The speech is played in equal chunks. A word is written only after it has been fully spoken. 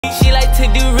to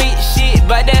do rich shit,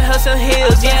 but that hustle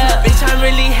hills, yeah. Bitch, I'm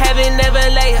really having never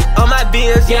late on my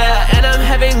bills, yeah. And I'm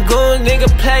having goon nigga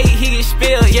play, he get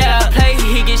spilled, yeah. Play,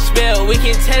 he get spilled, we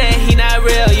can tell that he not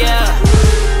real, yeah.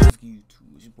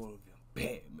 YouTube, it's your boy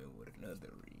Batman with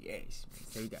another reaction.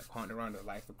 So we got Quando, Rondo,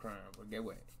 Life of Crime, but get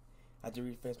what? I just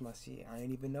refreshed my shit, I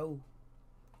ain't even know.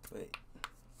 But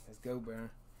let's go, bro.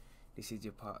 This shit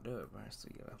just popped up, bro. So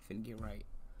yeah, I'm finna get right.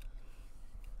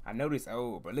 I know this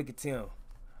old, but look at Tim.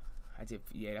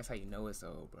 Yeah, that's how you know it's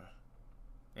old, bro.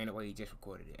 Ain't no way he just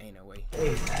recorded it. Ain't no way.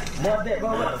 Hey, what the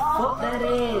fuck that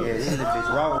is? Yeah, this bitch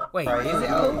raw. Wait, right is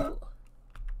it old?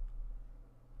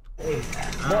 Hey,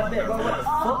 what the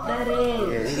fuck that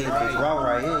is? Yeah, this bitch raw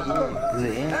right here. Yeah, is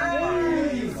it in?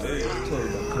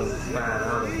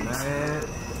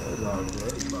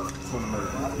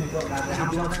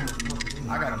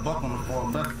 I got a buck on the floor,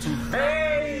 left two.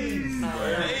 Hey!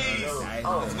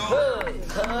 Oh, good,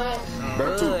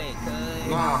 Better two.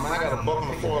 Nah, man, I got a buck on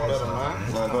the floor better,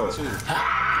 man. Like that, too.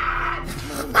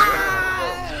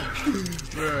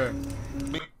 Bruh.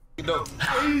 Big dope.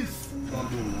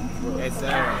 Yes,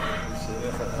 sir.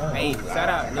 Hey, shout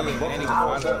out, nigga. That nigga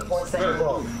Quando.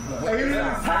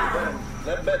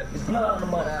 Let's bet. It's blood on the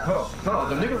money. No,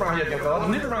 the nigga around here get caught.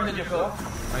 The nigga around here get caught.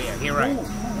 Oh yeah, he right.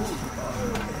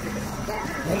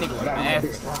 That nigga was mad.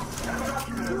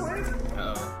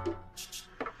 Uh-oh.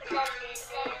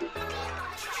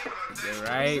 You're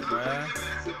right, bruh.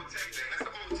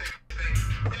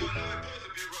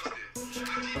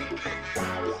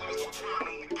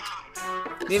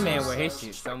 This man wear his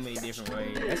shit so many different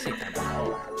ways. That shit kinda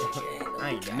hard. I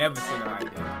ain't never seen no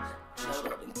like that.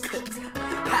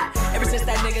 Ever since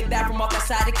that nigga died from off that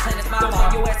side of clinic, my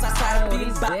mom, your ass outside of What being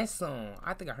is that song?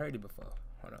 I think I heard it before.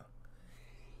 Hold on.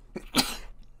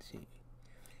 Shit.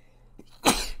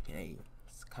 Hey,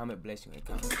 comment bless you and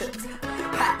comment.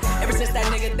 Ever since that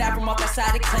nigga died from off that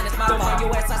side of clinic, my mom,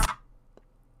 your ass outside.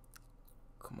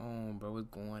 Come on, bro, what's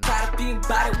going on? Tired of being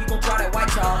body, we gon' draw that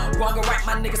white y'all. Wrong or right,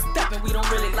 my niggas steppin', we don't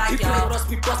really like y'all. Play with us,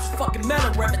 we bust fucking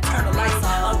metal, rep and turn the lights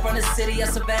on. I'm from the city of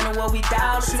Savannah where we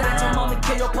die. Shoot at your mom and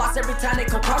kill your pops every time they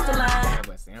come cross the line.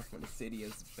 I'm from the city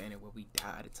of Savannah where we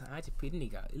die all the time. I just put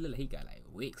nigga, it look like he got like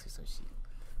wicks or some shit.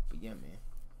 But yeah, man.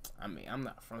 I mean, I'm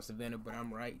not from Savannah, but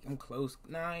I'm right. I'm close.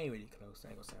 Nah, I ain't really close. I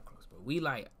ain't gonna say I'm close, but we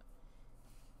like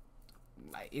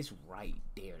it's right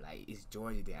there. Like it's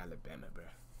Georgia to Alabama, bro.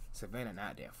 Savannah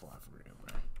not that far for real,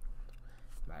 bro.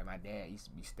 Like my dad used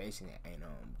to be stationed in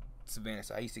Savannah,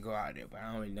 so I used to go out there, but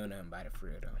I don't really know nothing about it for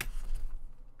real though.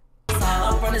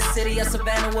 I'm from the city of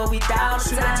Savannah where we die.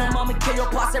 Shoot at your mom and kill your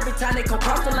pops every time they come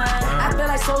cross the line. I feel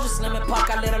like Soldier Slim and Park,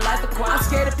 I live a life of crime. I'm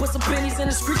scared to put some pennies in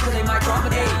the streets cause they might drop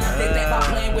it. They think I'm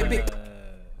playing with big.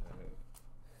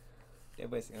 That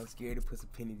boy said I'm scared to put some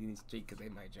pennies in the street cause they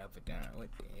might drop it down. What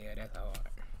the hell, that's hard.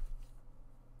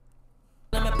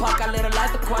 Park, I live a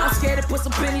life of crime. I'm scared to put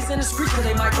some pennies in the streets cause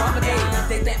they might drop it.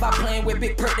 They think by playing with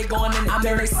big perk, they going in. I'm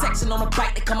in their section on the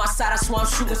bike, they come outside, I swear I'm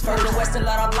shooting further west and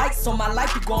let our lights on my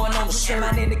life, you going on the shit.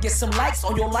 I need to get some likes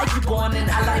on your life, you going in.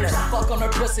 I like her, fuck on her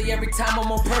pussy every time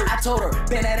I'm on perk. I told her,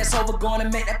 been at us over, going to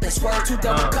make that bitch swerve. Two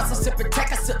double cuts, I sip and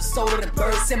tech, I sip soda and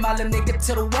bird. Send my little nigga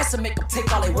to the west and make him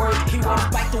take all they word. He rode his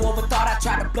bike through overthought, I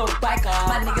tried to blow the bike off.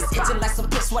 My niggas itching like some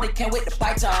piss, why they can't wait to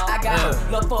bite y'all. I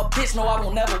got love for a bitch, no I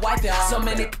won't never wipe y'all. So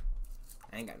many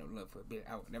I ain't got no love for a bitch.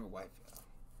 I would never wife y'all.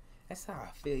 That's how I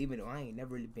feel, even though I ain't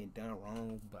never really been done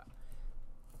wrong. But,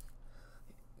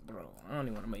 bro, I don't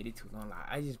even want to make it too long. Like,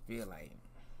 I just feel like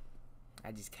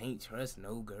I just can't trust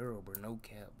no girl, bro. No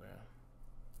cap, bro.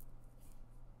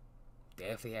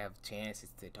 Definitely have chances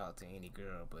to talk to any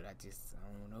girl, but I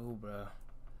don't know, bro.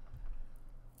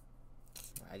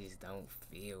 I just don't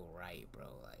feel right, bro.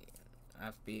 Like,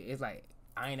 I feel, it's like,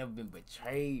 I ain't never been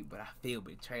betrayed, but I feel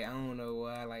betrayed. I don't know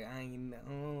why. Like, I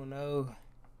don't know.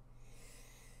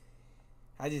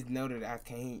 I just know that I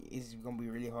can't. It's gonna be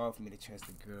really hard for me to trust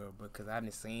a girl, because I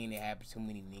done seen it happen to too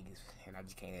many niggas, and I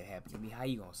just can't let it happen to me. How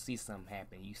you gonna see something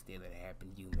happen, you still let it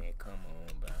happen to you, man? Come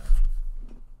on, bro.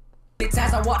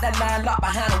 times I walk that line locked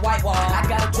behind a white wall. I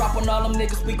got a drop on all them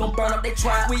niggas, we gon' burn up they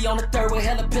trap. We on the third with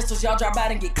hella pistols, y'all drop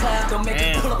out and get clapped. Don't make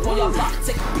it pull up on y'all block,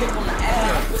 take a pic on the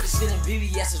ass. Put the shit in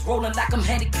VVS, it's rolling like I'm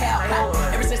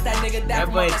handicapped. Ever since that nigga died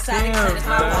from that side of clinic,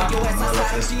 your ass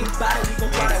outside of G body, we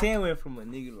gon' try Tim went from a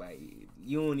nigga like,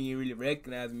 you don't even really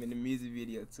recognize him in the music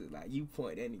video to like, you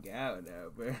point that nigga out now,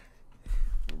 bro.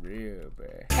 For real,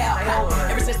 bruh.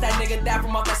 Ever since that nigga died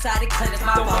from off that side, they claim it's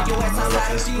my fault. Your ass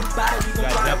outside of G's body, we gon'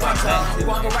 drive that white car.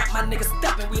 Wrong or right, my niggas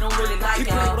steppin', we don't really like it.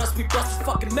 He play with us, we bust his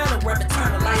fucking metal, rep and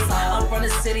turn the lights on. I'm from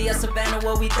the city of Savannah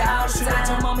where we die. Shoot at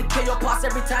your mama, kill your pops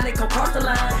every time they come cross the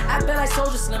line. I feel like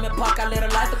Soldier Slim and Park, I live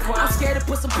a life of crime. I'm scared to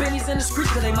put some pennies in the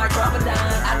streets cause they might drop it down.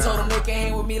 I told them they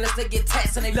can't hang with me unless they get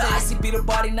taxed and they look. Icy beat the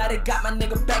body, now they got my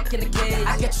nigga back in the cage.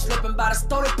 I catch you slipping by the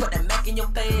store, they put that Mac in your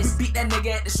face. Beat that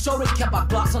nigga at the shoulder, kept our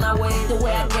blocks on our way. The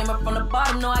way I came up from the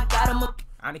bottom, no, I got him up.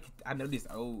 I know this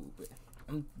old, but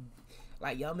I'm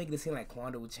like, y'all making it seem like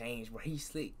Quando changed, bro. He's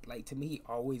slick. Like, to me, he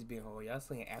always been hard. Y'all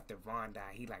saying after Rondo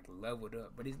died, he like leveled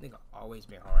up, but this nigga always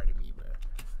been hard to me, bro.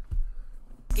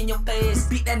 In your face,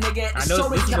 beat that nigga at the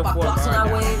shoulder, kept our blocks on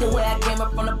our way. The way I came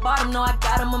up from the bottom, no, I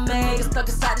got him a man. Niggas stuck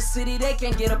inside the city, they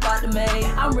can't get up out the main.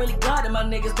 I'm really God to my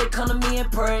niggas, they come to me and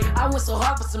pray. I went so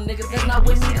hard for some niggas, they not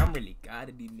with me. I'm really God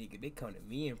to these niggas, they come to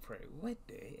me and pray. What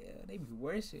the hell? They be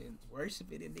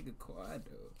worshiping that nigga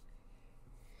Quando.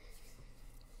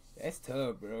 That's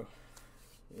tough, bro.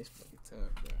 It's fucking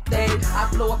tough, bro. I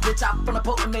blow a bitch out from the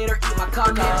boat and made her eat my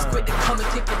car. Just quit to come and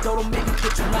kick the door, don't make me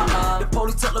kick you now. The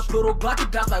police tell the Pluto block it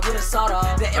bounce like with a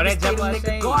sawed-off. That every state a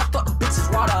nigga go, I thought the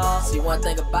bitches raw off. See one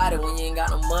thing about it, when you ain't got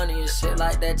no money and shit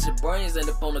like that, your brains end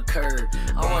up on the curb.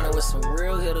 I wanna with some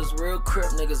real hitters, real crip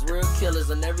niggas, real killers,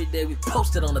 and every day we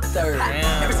posted on the 3rd.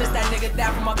 Ever since that nigga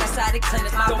died from off that side, they claim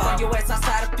it's my fault. Your ass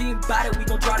outside of being body, we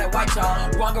gon' draw that white jaw.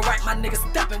 Wrong or right, my niggas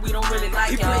steppin', we don't really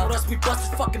like it. He play with us, we bust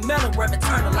his fucking metal, rep and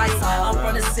turn the lights on. I'm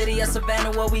from the city of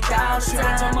Savannah where we die. Shoot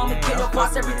at your mama, kill your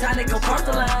pops every time they come cross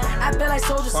the line. I feel like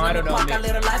Soldier Slim and Park, I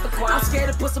live a life of crime. I'm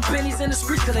scared to put some pennies in the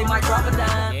streets cause they might drop it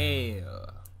down. Yeah.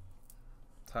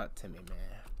 Talk to me, man.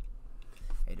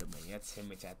 Hey, though, man, y'all tell me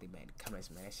what y'all think, man. The comments,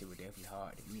 man, that shit was definitely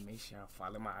hard to me. Make sure y'all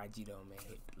follow my IG, though, man.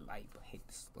 Hit the like, but hit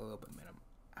the sub, but, man,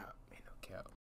 I'm out, man. No cap.